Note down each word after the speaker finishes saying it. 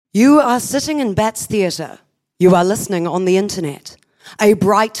You are sitting in Bat's Theatre. You are listening on the internet. A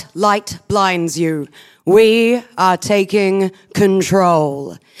bright light blinds you. We are taking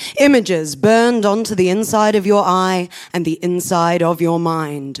control. Images burned onto the inside of your eye and the inside of your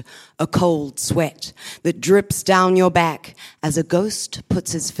mind. A cold sweat that drips down your back as a ghost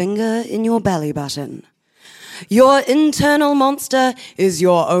puts his finger in your belly button. Your internal monster is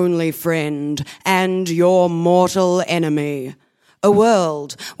your only friend and your mortal enemy. A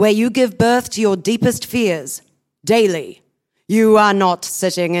world where you give birth to your deepest fears daily. You are not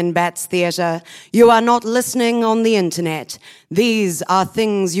sitting in Bat's Theatre. You are not listening on the internet. These are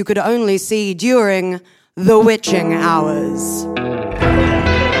things you could only see during the witching hours.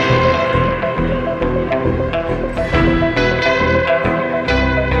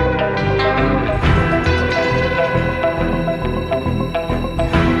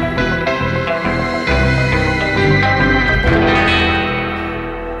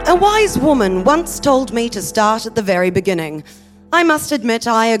 A wise woman once told me to start at the very beginning. I must admit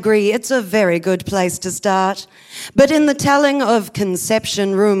I agree, it's a very good place to start. But in the telling of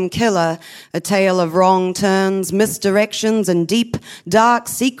Conception Room Killer, a tale of wrong turns, misdirections, and deep, dark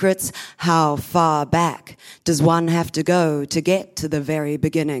secrets, how far back does one have to go to get to the very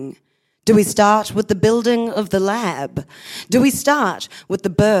beginning? Do we start with the building of the lab? Do we start with the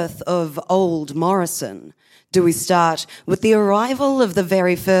birth of old Morrison? Do we start with the arrival of the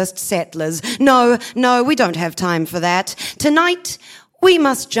very first settlers? No, we don't have time for that. Tonight, we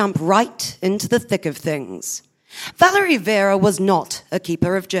must jump right into the thick of things. Valerie Vera was not a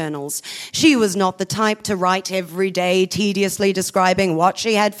keeper of journals. She was not the type to write every day, tediously describing what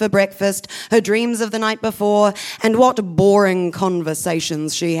she had for breakfast, her dreams of the night before, and what boring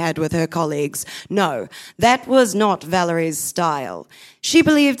conversations she had with her colleagues. No, that was not Valerie's style. She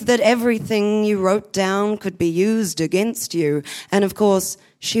believed that everything you wrote down could be used against you, and of course,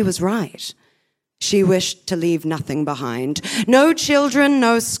 she was right. She wished to leave nothing behind. No children,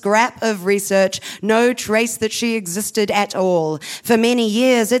 no scrap of research, no trace that she existed at all. For many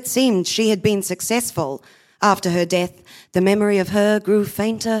years, it seemed she had been successful. After her death, the memory of her grew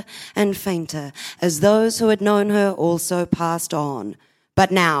fainter and fainter, as those who had known her also passed on.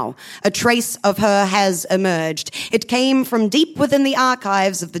 But now, a trace of her has emerged. It came from deep within the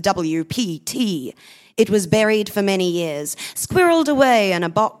archives of the WPT. It was buried for many years, squirreled away in a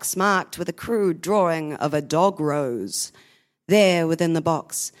box marked with a crude drawing of a dog rose. There within the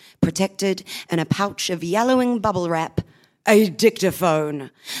box, protected in a pouch of yellowing bubble wrap, a dictaphone,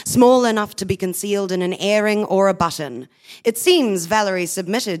 small enough to be concealed in an earring or a button. It seems Valerie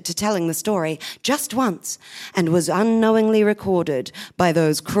submitted to telling the story just once and was unknowingly recorded by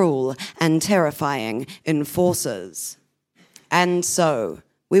those cruel and terrifying enforcers. And so,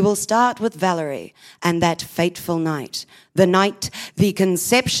 we will start with Valerie and that fateful night, the night the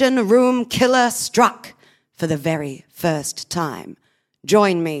Conception Room Killer struck for the very first time.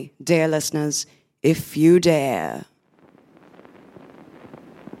 Join me, dear listeners, if you dare.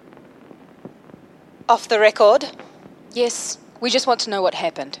 Off the record? Yes, we just want to know what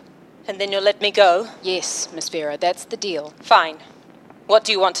happened. And then you'll let me go? Yes, Miss Vera, that's the deal. Fine. What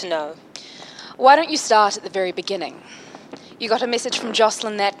do you want to know? Why don't you start at the very beginning? You got a message from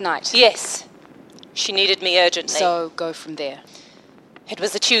Jocelyn that night. Yes. She needed me urgently. So go from there. It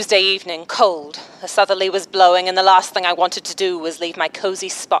was a Tuesday evening, cold. A southerly was blowing, and the last thing I wanted to do was leave my cozy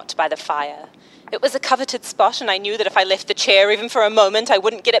spot by the fire. It was a coveted spot, and I knew that if I left the chair even for a moment, I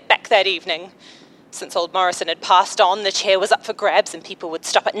wouldn't get it back that evening. Since old Morrison had passed on, the chair was up for grabs, and people would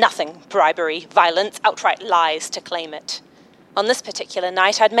stop at nothing. Bribery, violence, outright lies to claim it. On this particular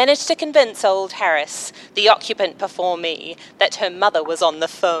night, I'd managed to convince old Harris, the occupant before me, that her mother was on the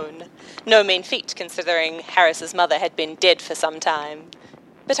phone. No mean feat, considering Harris's mother had been dead for some time.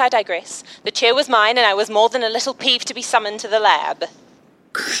 But I digress. The chair was mine, and I was more than a little peeved to be summoned to the lab.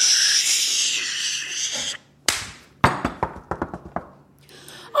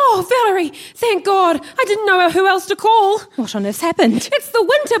 Oh, Valerie, thank God. I didn't know who else to call. What on earth's happened? It's the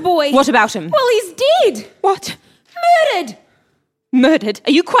Winter Boy. What about him? Well, he's dead. What? Murdered. Murdered?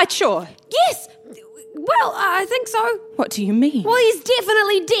 Are you quite sure? Yes. Well, I think so. What do you mean? Well, he's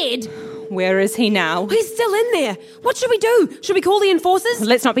definitely dead. Where is he now? He's still in there. What should we do? Should we call the enforcers?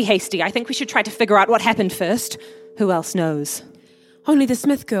 Let's not be hasty. I think we should try to figure out what happened first. Who else knows? Only the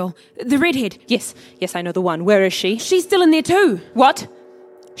Smith girl. The redhead. Yes, I know the one. Where is she? She's still in there too. What?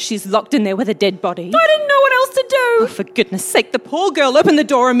 She's locked in there with a dead body. I didn't know what else to do. Oh, for goodness sake, the poor girl, open the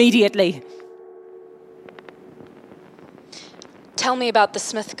door immediately. Tell me about the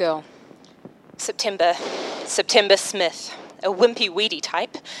Smith girl. September Smith. A wimpy, weedy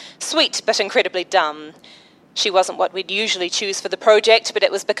type. Sweet, but incredibly dumb. She wasn't what we'd usually choose for the project, but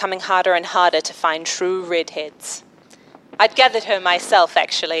it was becoming harder and harder to find true redheads. I'd gathered her myself,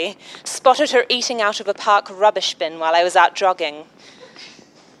 actually. Spotted her eating out of a park rubbish bin while I was out jogging.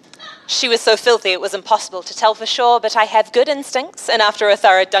 She was so filthy it was impossible to tell for sure, but I have good instincts, and after a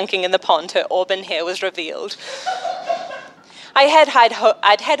thorough dunking in the pond, her auburn hair was revealed. I'd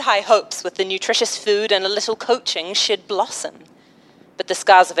had high hopes with the nutritious food and a little coaching she'd blossom. But the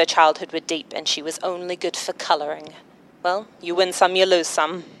scars of her childhood were deep, and she was only good for colouring. Well, you win some, you lose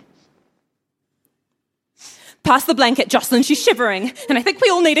some. Pass the blanket, Jocelyn. She's shivering, and I think we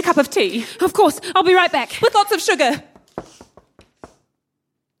all need a cup of tea. Of course, I'll be right back. With lots of sugar.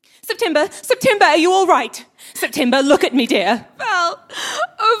 September, are you all right? September, look at me, dear. Val!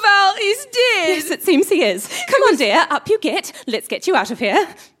 Oh, Val, he's dead! Yes, it seems he is. Come on, dear, up you get. Let's get you out of here.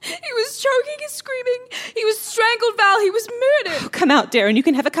 He was choking and screaming. He was strangled, Val. He was murdered. Oh, come out, dear, and you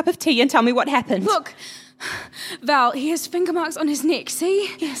can have a cup of tea and tell me what happened. Look, Val, he has finger marks on his neck, see?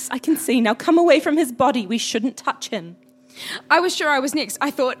 Yes, I can see. Now come away from his body. We shouldn't touch him. I was sure I was next.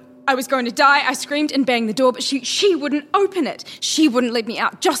 I thought I was going to die. I screamed and banged the door, but she wouldn't open it. She wouldn't let me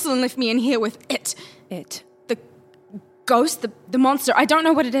out. Jocelyn left me in here with it. It? The ghost, the monster. I don't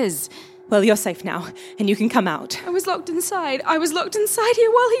know what it is. Well, you're safe now, and you can come out. I was locked inside. I was locked inside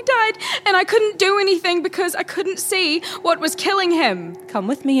here while he died, and I couldn't do anything because I couldn't see what was killing him. Come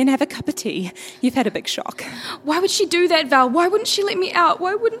with me and have a cup of tea. You've had a big shock. Why would she do that, Val? Why wouldn't she let me out?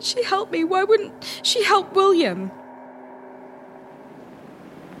 Why wouldn't she help me? Why wouldn't she help William?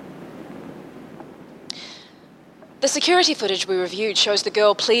 The security footage we reviewed shows the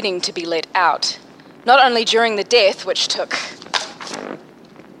girl pleading to be let out. Not only during the death, which took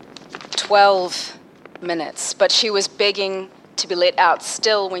 12 minutes, but she was begging to be let out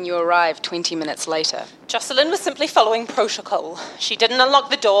still when you arrived 20 minutes later. Jocelyn was simply following protocol. She didn't unlock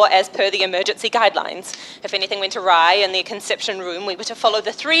the door as per the emergency guidelines. If anything went awry in the conception room, we were to follow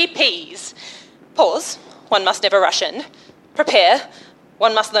the 3 Ps. Pause. One must never rush in. Prepare.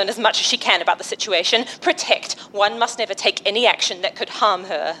 One must learn as much as she can about the situation. Protect. One must never take any action that could harm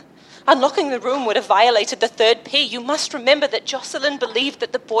her. Unlocking the room would have violated the 3rd P. You must remember that Jocelyn believed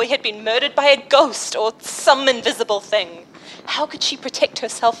that the boy had been murdered by a ghost or some invisible thing. How could she protect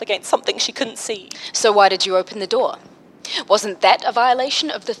herself against something she couldn't see? So why did you open the door? Wasn't that a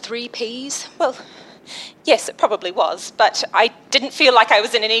violation of the 3 Ps? Well, yes, it probably was, but I didn't feel like I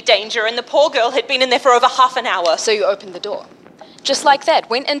was in any danger, and the poor girl had been in there for over half an hour. So you opened the door. Just like that,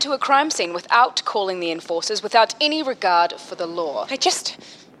 went into a crime scene without calling the enforcers, without any regard for the law.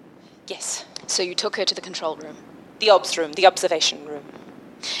 Yes. So you took her to the control room. The obs room, the observation room.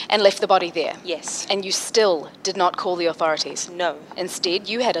 And left the body there. Yes. And you still did not call the authorities. No. Instead,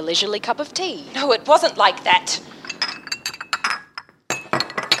 you had a leisurely cup of tea. No, it wasn't like that.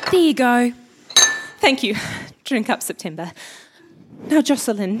 There you go. Thank you. Drink up, September. Now,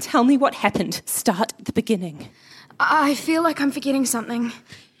 Jocelyn, tell me what happened. Start at the beginning. I feel like I'm forgetting something.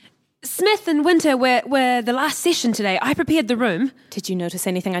 Smith and Winter were the last session today. I prepared the room. Did you notice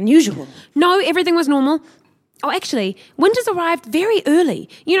anything unusual? No, everything was normal. Oh, actually, Winter's arrived very early.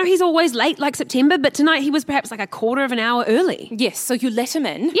 You know, he's always late like September, but tonight he was perhaps like a quarter of an hour early. Yes, so you let him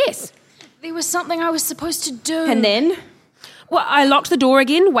in? Yes. There was something I was supposed to do. And then? Well, I locked the door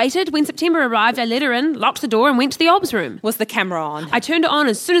again, waited. When September arrived, I let her in, locked the door and went to the obs room. Was the camera on? I turned it on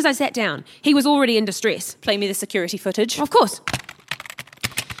as soon as I sat down. He was already in distress. Play me the security footage. Of course.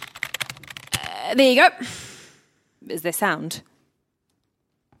 There you go. Is there sound?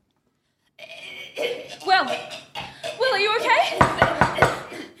 Will, are you okay?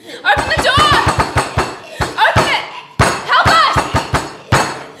 Open the door! Open it! Help us!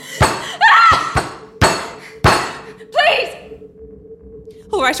 Ah! Please!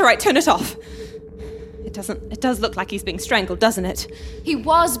 All right, turn it off. It does look like he's being strangled, doesn't it? He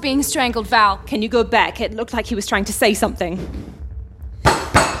was being strangled, Val. Can you go back? It looked like he was trying to say something.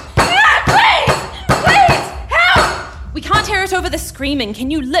 Please! Help! We can't hear it over the screaming. Can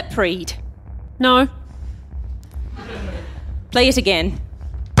you lip read? No. Play it again.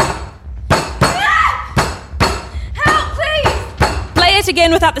 Help, please! Play it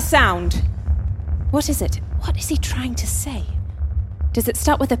again without the sound. What is it? What is he trying to say? Does it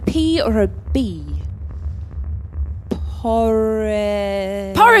start with a P or a B?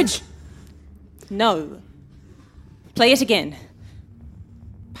 Porridge! No. Play it again.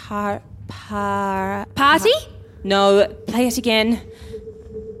 Party? No. Play it again.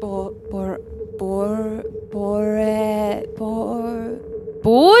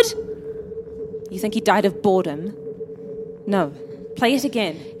 Bored? You think he died of boredom? No. Play it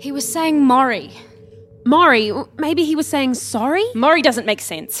again. He was saying Maury. Maury, maybe he was saying sorry? Maury doesn't make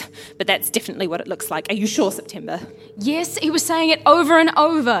sense, but that's definitely what it looks like. Are you sure, September? Yes, he was saying it over and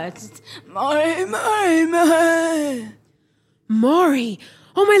over. It's, Maury, Maury, Maury. Maury!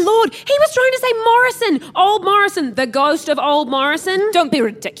 Oh my lord, he was trying to say Morrison! Old Morrison, the ghost of old Morrison. Don't be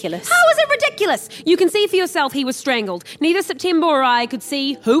ridiculous. How is it ridiculous? You can see for yourself he was strangled. Neither September or I could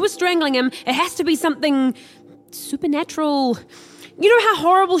see who was strangling him. It has to be something supernatural. You know how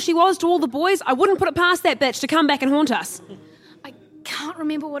horrible she was to all the boys? I wouldn't put it past that bitch to come back and haunt us. I can't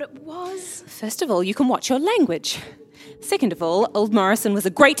remember what it was. First of all, you can watch your language. Second of all, old Morrison was a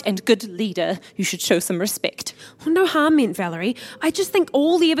great and good leader. You should show some respect. Well, no harm meant, Valerie. I just think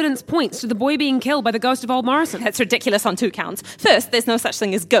all the evidence points to the boy being killed by the ghost of old Morrison. That's ridiculous on 2 counts. First, there's no such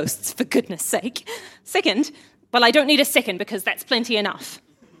thing as ghosts, for goodness sake. Second, well, I don't need a second because that's plenty enough.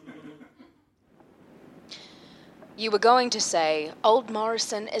 You were going to say old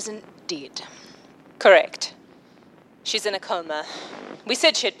Morrison isn't dead. Correct. She's in a coma. We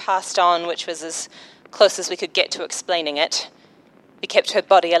said she had passed on, which was as close as we could get to explaining it. We kept her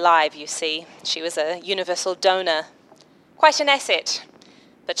body alive, you see. She was a universal donor. Quite an asset.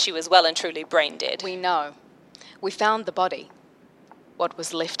 But she was well and truly brain dead. We know. We found the body. What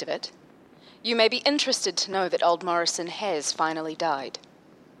was left of it. You may be interested to know that old Morrison has finally died.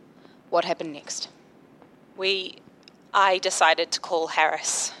 What happened next? I decided to call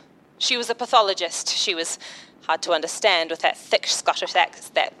Harris. She was a pathologist. She was hard to understand with that thick Scottish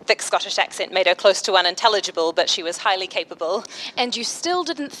accent made her close to unintelligible, but she was highly capable. And you still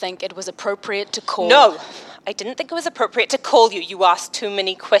didn't think it was appropriate to call... No, I didn't think it was appropriate to call you. You asked too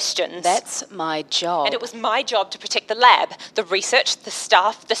many questions. That's my job. And it was my job to protect the lab, the research, the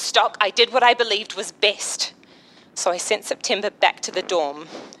staff, the stock. I did what I believed was best. So I sent September back to the dorm.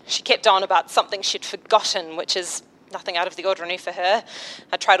 She kept on about something she'd forgotten, which is nothing out of the ordinary for her.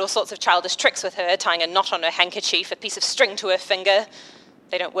 I tried all sorts of childish tricks with her, tying a knot on her handkerchief, a piece of string to her finger.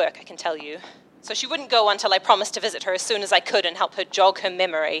 They don't work, I can tell you. So she wouldn't go until I promised to visit her as soon as I could and help her jog her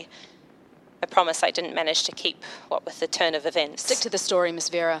memory. I promise I didn't manage to keep, what with the turn of events. Stick to the story, Miss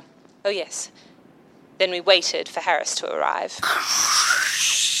Vera. Oh, yes. Then we waited for Harris to arrive.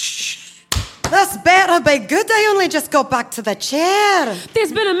 This better be good. I only just got back to the chair.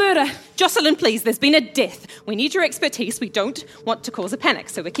 There's been a murder. Jocelyn, please, there's been a death. We need your expertise. We don't want to cause a panic,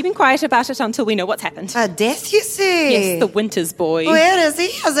 so we're keeping quiet about it until we know what's happened. A death, you say? Yes, the Winters boy. Where is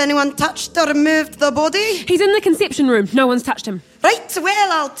he? Has anyone touched or moved the body? He's in the conception room. No one's touched him. Right,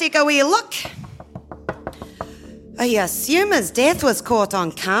 well, I'll take a wee look. I assume his death was caught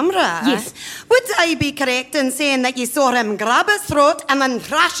on camera. Yes. Would I be correct in saying that you saw him grab his throat and then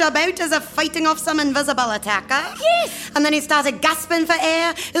thrash about as if fighting off some invisible attacker? Yes. And then he started gasping for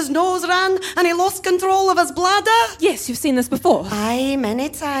air, his nose ran, and he lost control of his bladder? Yes, you've seen this before. Aye, many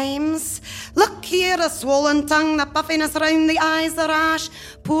times. Look here, a swollen tongue, the puffiness round the eyes, the rash.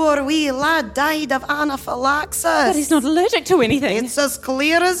 Poor wee lad died of anaphylaxis. But he's not allergic to anything. It's as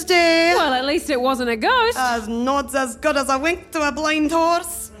clear as day. Well, at least it wasn't a ghost. As nods as good as a wink to a blind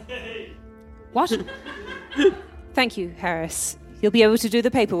horse. What? Thank you, Harris. You'll be able to do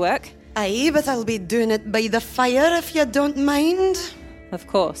the paperwork? Aye, but I'll be doing it by the fire if you don't mind. Of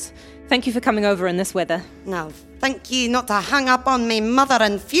course. Thank you for coming over in this weather. Now, thank ye not to hang up on me mother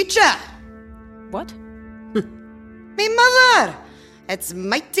in future. What? Me mother! It's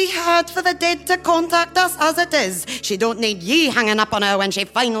mighty hard for the dead to contact us as it is. She don't need ye hanging up on her when she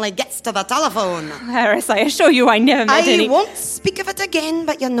finally gets to the telephone. Harris, I assure you I never met any... I won't speak of it again,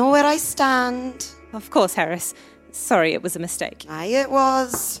 but you know where I stand. Of course, Harris. Sorry, it was a mistake. Aye, it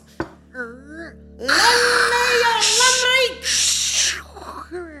was.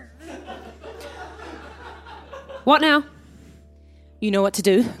 What now? You know what to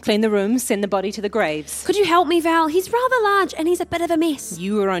do. Clean the room, send the body to the graves. Could you help me, Val? He's rather large and he's a bit of a mess.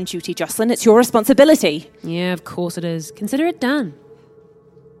 You are on duty, Jocelyn. It's your responsibility. Yeah, of course it is. Consider it done.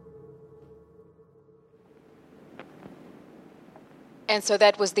 And so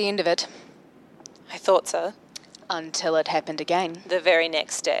that was the end of it. I thought so. Until it happened again. The very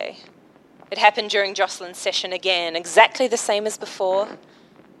next day. It happened during Jocelyn's session again, exactly the same as before.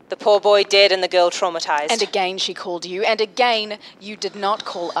 The poor boy dead and the girl traumatized. And again she called you, and again you did not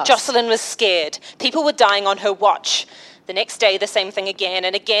call us. Jocelyn was scared. People were dying on her watch. The next day, the same thing again,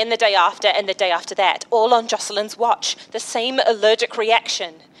 and again the day after, and the day after that. All on Jocelyn's watch. The same allergic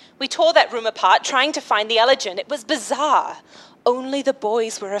reaction. We tore that room apart, trying to find the allergen. It was bizarre. Only the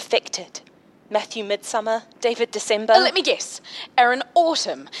boys were affected. Matthew Midsummer, David December. Let me guess. Aaron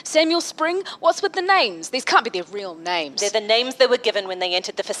Autumn, Samuel Spring. What's with the names? These can't be their real names. They're the names they were given when they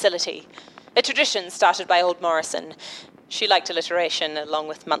entered the facility. A tradition started by old Morrison. She liked alliteration along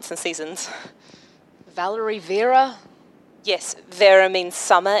with months and seasons. Valerie Vera? Yes, Vera means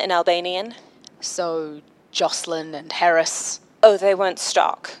summer in Albanian. So Jocelyn and Harris. Oh, they weren't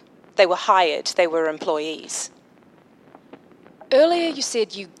stock. They were hired. They were employees. Earlier you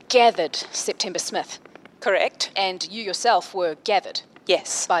said you gathered September Smith. Correct? And you yourself were gathered.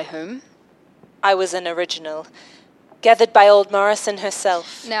 Yes. By whom? I was an original. Gathered by old Morrison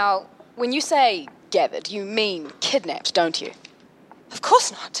herself. Now, when you say gathered, you mean kidnapped, don't you? Of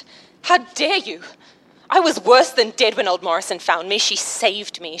course not. How dare you? I was worse than dead when old Morrison found me. She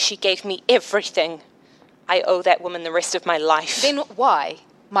saved me. She gave me everything. I owe that woman the rest of my life. Then why,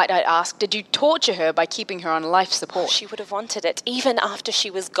 might I ask, did you torture her by keeping her on life support? She would have wanted it. Even after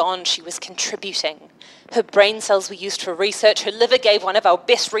she was gone, she was contributing. Her brain cells were used for research. Her liver gave one of our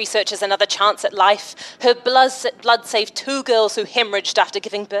best researchers another chance at life. Her blood saved 2 girls who hemorrhaged after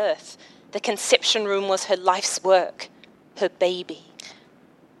giving birth. The conception room was her life's work. Her baby.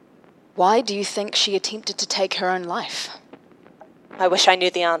 Why do you think she attempted to take her own life? I wish I knew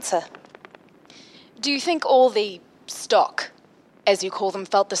the answer. Do you think all the stock, as you call them,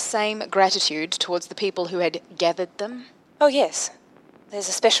 felt the same gratitude towards the people who had gathered them? Oh, yes. There's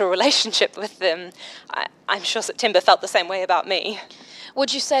a special relationship with them. I'm sure September felt the same way about me.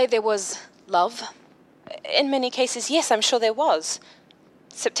 Would you say there was love? In many cases, yes, I'm sure there was.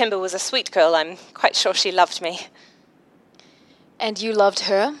 September was a sweet girl. I'm quite sure she loved me. And you loved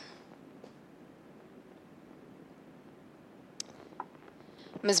her?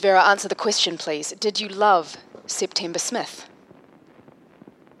 Ms. Vera, answer the question, please. Did you love September Smith?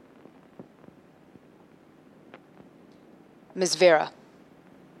 Ms. Vera.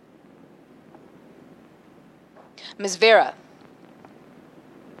 Ms. Vera.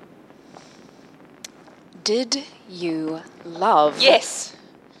 Did you love... Yes.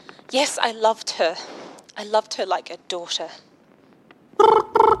 Yes, I loved her. I loved her like a daughter.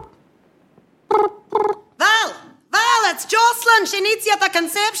 Val, it's Jocelyn. She needs you at the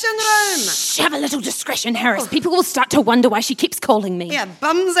conception room. Shh, have a little discretion, Harris. People will start to wonder why she keeps calling me. Yeah,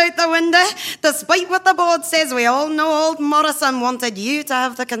 bums out the window. Despite what the board says, we all know old Morrison wanted you to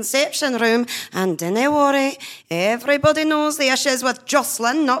have the conception room. And dinna worry, everybody knows the issues with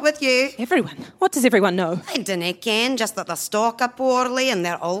Jocelyn, not with you. Everyone? What does everyone know? I dinna ken, just that the stock are poorly and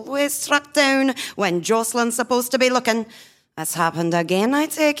they're always struck down when Jocelyn's supposed to be looking. That's happened again, I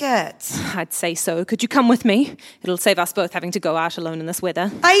take it. I'd say so. Could you come with me? It'll save us both having to go out alone in this weather.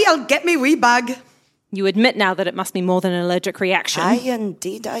 Aye, I'll get me wee bag. You admit now that it must be more than an allergic reaction. Aye,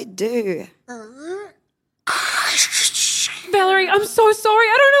 indeed I do. Valerie, I'm so sorry.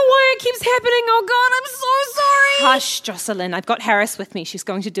 I don't know why it keeps happening. Oh, God, I'm so sorry. Hush, Jocelyn. I've got Harris with me. She's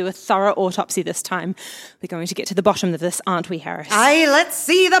going to do a thorough autopsy this time. We're going to get to the bottom of this, aren't we, Harris? Aye, let's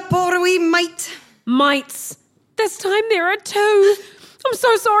see the poor wee mite. Mites. This time there are 2. I'm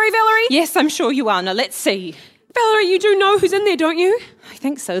so sorry, Valerie. Yes, I'm sure you are. Now, let's see. Valerie, you do know who's in there, don't you? I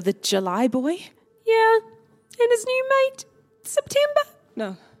think so. The July boy? Yeah. And his new mate,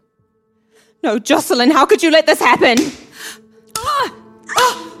 September? No, Jocelyn, how could you let this happen? She's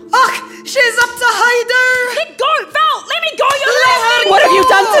up to hideout. Let go, Val! Let me go! Let her What have you go!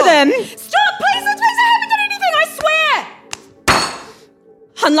 done to them? Stop, please! I haven't done anything, I swear!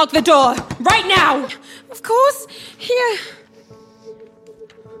 Unlock the door, right now! Of course. Here.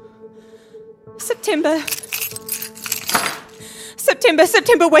 September,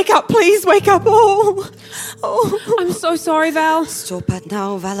 wake up, please, wake up. Oh. I'm so sorry, Val. Stop it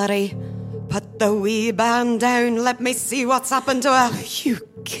now, Valerie. Put the wee bairn down. Let me see what's happened to her. You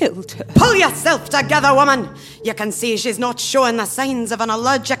killed her. Pull yourself together, woman. You can see she's not showing the signs of an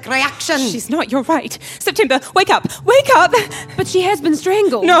allergic reaction. She's not, you're right. September, wake up. But she has been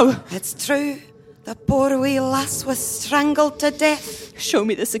strangled. No. It's true. The poor wee lass was strangled to death. Show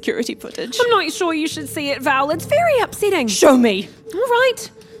me the security footage. I'm not sure you should see it, Val. It's very upsetting. Show me. All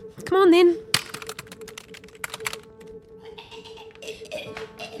right. Come on, then.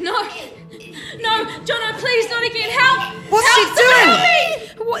 No, Jono, please, not again. Help! What's she doing? Help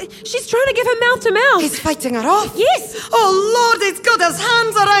me! What? She's trying to give her mouth to mouth. He's fighting her off. Yes. Oh, Lord, he's got his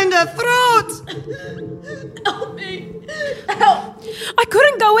hands around her throat. Help me. Help. I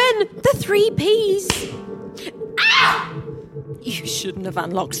couldn't go in. The 3 Ps. Ah! You shouldn't have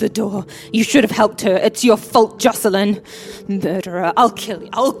unlocked the door. You should have helped her. It's your fault, Jocelyn. Murderer. I'll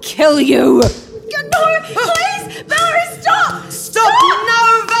kill you. No, please! Valerie, stop! Stop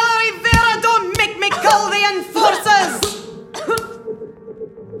now, Valerie Vera! Don't make me call the enforcers!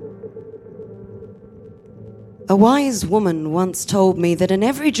 A wise woman once told me that in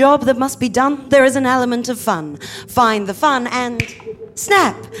every job that must be done, there is an element of fun. Find the fun and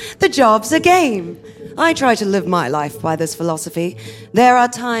snap! The job's a game. I try to live my life by this philosophy. There are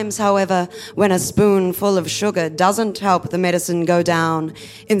times, however, when a spoonful of sugar doesn't help the medicine go down.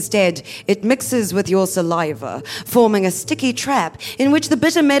 Instead, it mixes with your saliva, forming a sticky trap in which the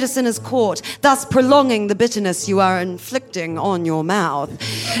bitter medicine is caught, thus prolonging the bitterness you are inflicting on your mouth.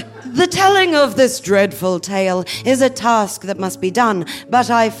 The telling of this dreadful tale is a task that must be done, but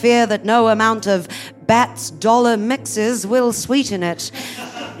I fear that no amount of Bat's dollar mixes will sweeten it.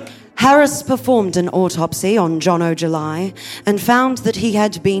 Harris performed an autopsy on Jono July and found that he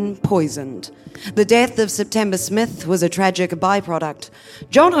had been poisoned. The death of September Smith was a tragic byproduct.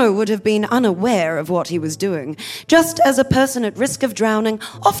 Jono would have been unaware of what he was doing. Just as a person at risk of drowning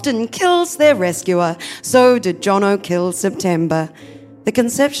often kills their rescuer, so did Jono kill September. The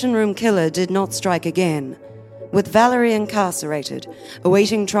conception room killer did not strike again. With Valerie incarcerated,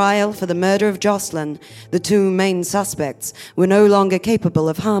 awaiting trial for the murder of Jocelyn, the two main suspects were no longer capable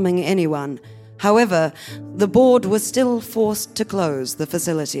of harming anyone. However, the board was still forced to close the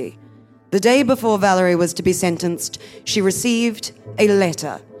facility. The day before Valerie was to be sentenced, she received a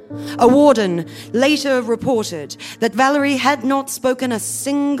letter. A warden later reported that Valerie had not spoken a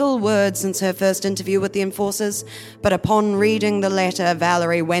single word since her first interview with the enforcers, but upon reading the letter,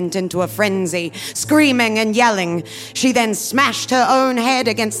 Valerie went into a frenzy, screaming and yelling. She then smashed her own head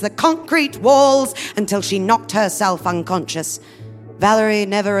against the concrete walls until she knocked herself unconscious. Valerie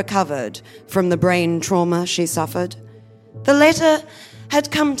never recovered from the brain trauma she suffered. The letter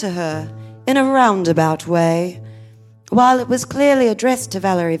had come to her in a roundabout way. While it was clearly addressed to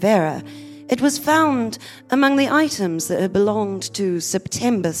Valerie Vera, it was found among the items that had belonged to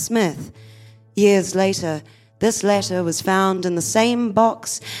September Smith. Years later, this letter was found in the same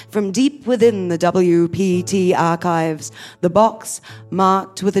box from deep within the WPT archives, the box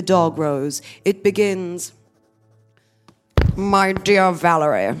marked with a dog rose. It begins, "My dear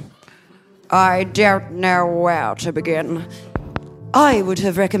Valerie, I don't know where to begin." I would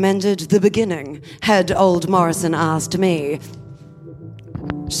have recommended the beginning, had old Morrison asked me.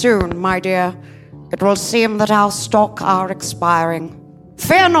 "Soon, my dear, it will seem that our stock are expiring.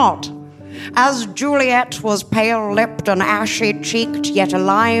 Fear not! As Juliet was pale-lipped and ashy-cheeked, yet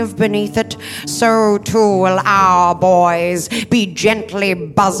alive beneath it, so too will our boys be gently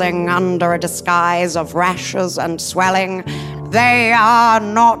buzzing under a disguise of rashes and swelling. They are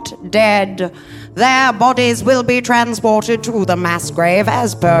not dead. Their bodies will be transported to the mass grave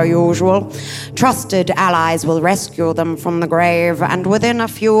as per usual. Trusted allies will rescue them from the grave, and within a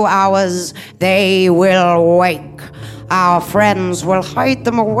few hours they will wake. Our friends will hide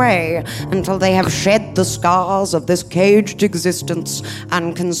them away until they have shed the scars of this caged existence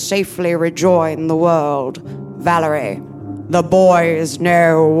and can safely rejoin the world. Valerie, the boys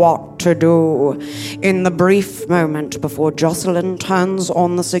know what to do." In the brief moment before Jocelyn turns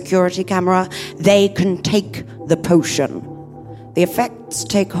on the security camera, they can take the potion. The effects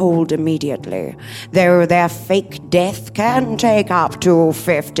take hold immediately, though their fake death can take up to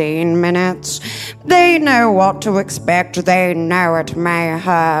 15 minutes. They know what to expect. They know it may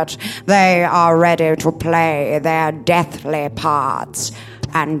hurt. They are ready to play their deathly parts.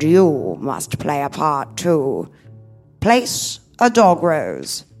 And you must play a part too. Place a dog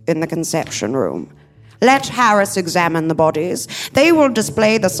rose in the conception room. Let Harris examine the bodies. They will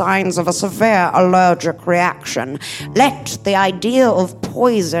display the signs of a severe allergic reaction. Let the idea of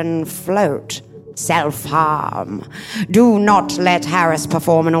poison float. Self-harm. Do not let Harris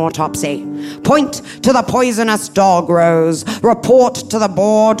perform an autopsy. Point to the poisonous dog rose. Report to the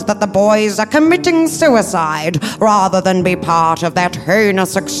board that the boys are committing suicide rather than be part of that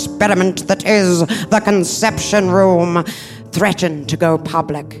heinous experiment that is the conception room. Threaten to go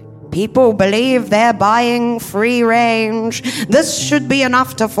public. People believe they're buying free range. This should be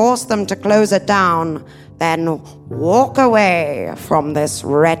enough to force them to close it down. Then walk away from this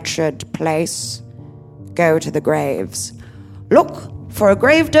wretched place. Go to the graves. Look for a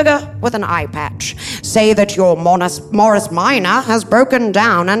gravedigger with an eye patch. Say that your Morris Minor has broken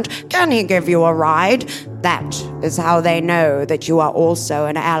down and can he give you a ride? That is how they know that you are also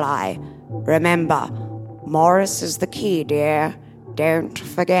an ally. Remember, Morris is the key, dear. Don't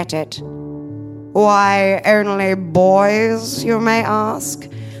forget it. Why only boys, you may ask?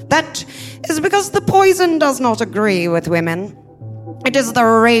 That is because the poison does not agree with women. It is the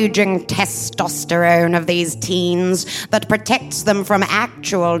raging testosterone of these teens that protects them from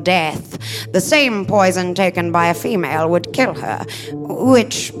actual death. The same poison taken by a female would kill her.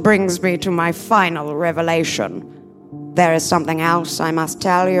 Which brings me to my final revelation. There is something else I must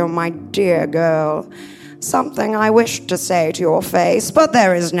tell you, my dear girl. Something I wish to say to your face, but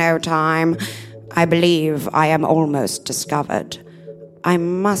there is no time. I believe I am almost discovered. I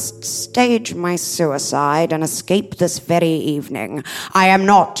must stage my suicide and escape this very evening. I am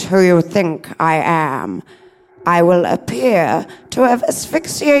not who you think I am. I will appear to have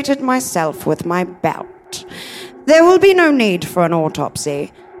asphyxiated myself with my belt. There will be no need for an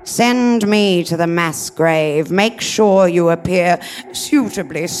autopsy. Send me to the mass grave. Make sure you appear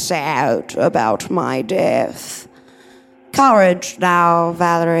suitably sad about my death. Courage now,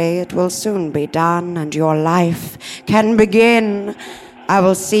 Valerie. It will soon be done, and your life can begin. I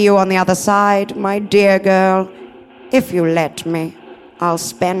will see you on the other side, my dear girl. If you let me, I'll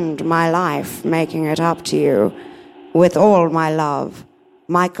spend my life making it up to you. With all my love,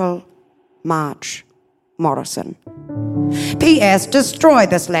 Michael March Morrison. P.S. Destroy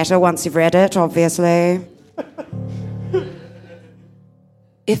this letter once you've read it, obviously.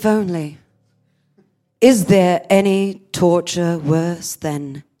 If only. Is there any torture worse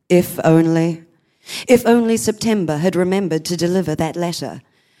than if only? If only September had remembered to deliver that letter,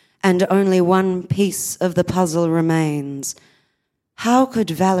 and only one piece of the puzzle remains. How could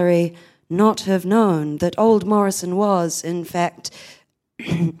Valerie not have known that old Morrison was, in fact,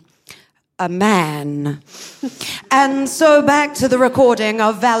 a man? And so back to the recording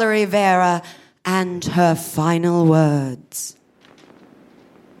of Valerie Vera and her final words.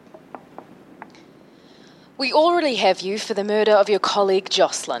 We already have you for the murder of your colleague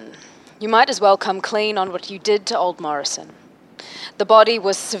Jocelyn. You might as well come clean on what you did to old Morrison. The body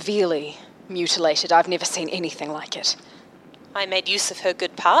was severely mutilated. I've never seen anything like it. I made use of her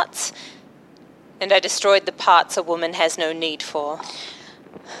good parts, and I destroyed the parts a woman has no need for.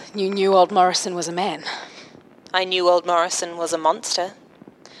 You knew old Morrison was a man. I knew old Morrison was a monster.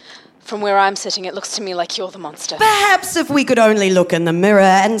 From where I'm sitting, it looks to me like you're the monster. Perhaps if we could only look in the mirror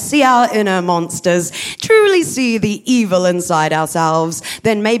and see our inner monsters, truly see the evil inside ourselves,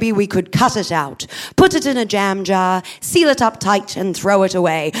 then maybe we could cut it out, put it in a jam jar, seal it up tight and throw it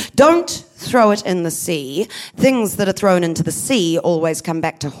away. Don't throw it in the sea. Things that are thrown into the sea always come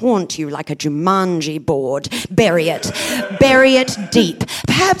back to haunt you like a Jumanji board. Bury it. Bury it deep.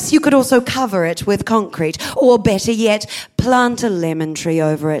 Perhaps you could also cover it with concrete, or better yet, plant a lemon tree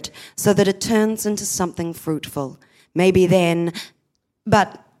over it so that it turns into something fruitful. Maybe then...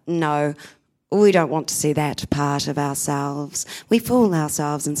 But no, we don't want to see that part of ourselves. We fool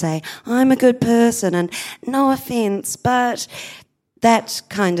ourselves and say, I'm a good person, and no offence, but... That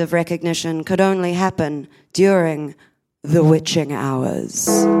kind of recognition could only happen during the witching hours.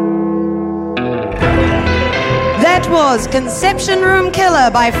 That was Conception Room Killer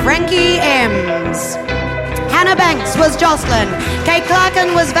by Frankie Ems. Hannah Banks was Jocelyn. Kate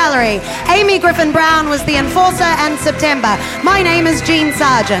Clarkin was Valerie. Amy Griffin-Brown was the Enforcer and September. My name is Jean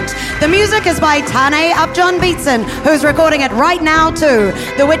Sargent. The music is by Tane Upjohn Beatson, who's recording it right now too.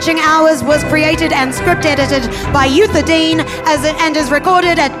 The Witching Hours was created and script edited by Eutha Dean and is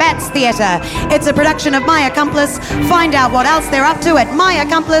recorded at Bats Theatre. It's a production of My Accomplice. Find out what else they're up to at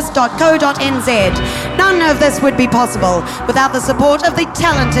myaccomplice.co.nz. None of this would be possible without the support of the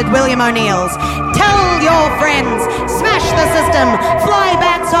talented William O'Neills. Tell your friends, smash the system, fly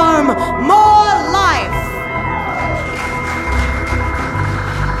bats home.